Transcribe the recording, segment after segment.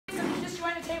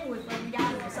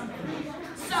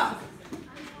So,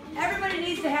 everybody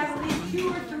needs to have at least 2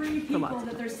 or 3 people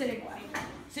that they're sitting with.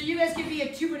 So you guys can be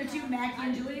a 2 and a 2, Mackie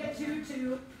and Julia, 2,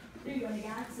 2. There you go, you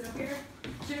got it, sit up here.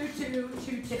 2, 2,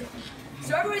 2, 2.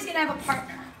 So everybody's gonna have a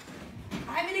partner.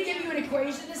 I'm gonna give you an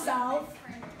equation to solve.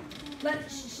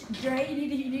 Dre, you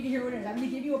need to hear what it is. I'm gonna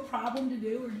give you a problem to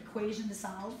do or an equation to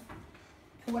solve.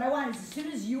 And what I want is as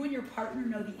soon as you and your partner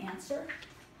know the answer,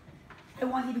 I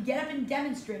want you to get up and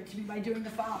demonstrate to me by doing the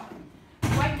following.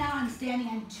 Right now I'm standing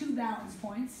on 2 balance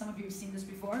points. Some of you have seen this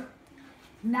before.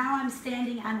 Now I'm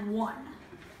standing on 1.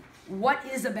 What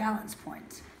is a balance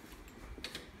point?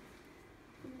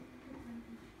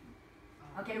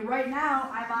 Okay, right now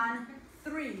I'm on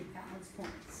 3 balance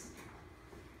points.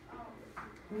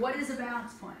 What is a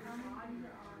balance point?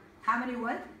 How many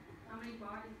what? How many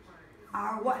body parts?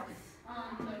 Are what?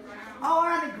 On the ground. Oh,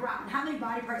 are on the ground. How many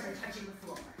body parts are touching the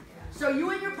floor? So you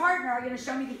and your partner are going to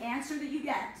show me the answer that you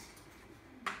get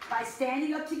by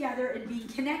standing up together and being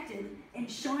connected and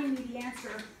showing me the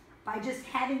answer by just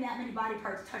having that many body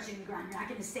parts touching the ground. You're not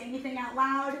going to say anything out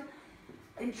loud.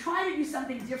 And try to do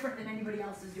something different than anybody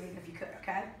else is doing if you could,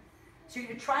 okay? So you're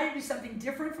going to try to do something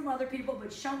different from other people,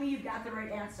 but show me you've got the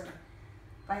right answer.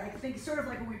 By think sort of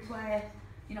like when we play,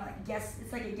 like guess,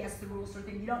 it's like a guess the rules sort of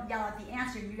thing. You don't yell at the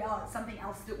answer, you yell at something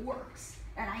else that works.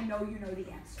 And I know you know the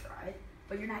answer, right?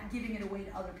 But you're not giving it away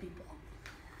to other people.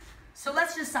 So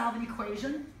let's just solve an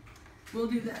equation. We'll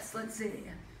do this. Let's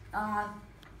see.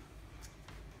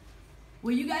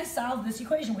 Will you guys solve this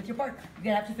equation with your partner? You're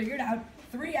going to have to figure it out.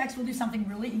 3x, we'll do something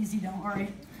really easy, don't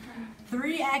worry.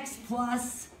 3x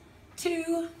plus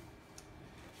 2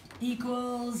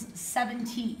 equals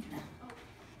 17.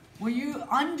 Will you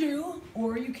undo,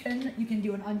 or you can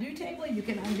do an undo table, you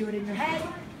can undo it in your head,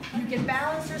 you can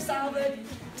balance or solve it.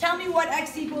 Tell me what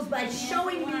x equals by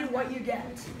showing me what you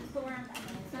get.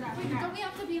 Don't we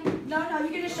have to be on? No, you're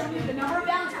going to show me the number of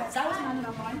balance points. That was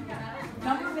another one.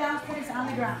 Number of balance points on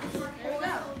the ground.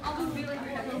 I'll just be like,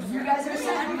 You guys are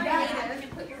set. You got it.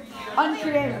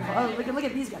 Uncreative. Oh, look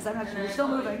at these guys. I'm actually still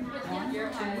moving.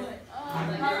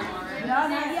 No,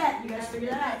 not yet. You guys figure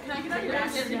that out. Can I get on your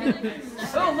ass?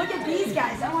 Oh, look at these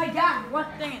guys. Oh my God. What?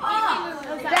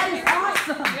 Oh, that is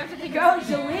awesome. Go,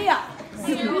 Julia.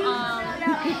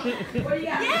 What do you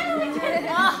got?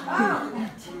 Oh,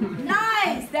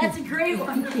 nice. That's a great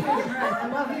one. All right, I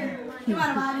love it. Come on,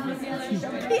 Amanda. Let's see.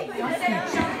 Show me. Don't say it.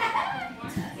 Show me.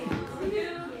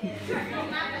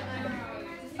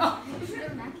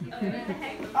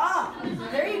 Oh,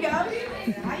 there you go. Now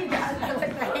you got it. I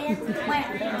like the hands and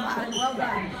plant there, Amanda. Well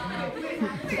done.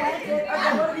 Okay,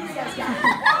 what do these guys got?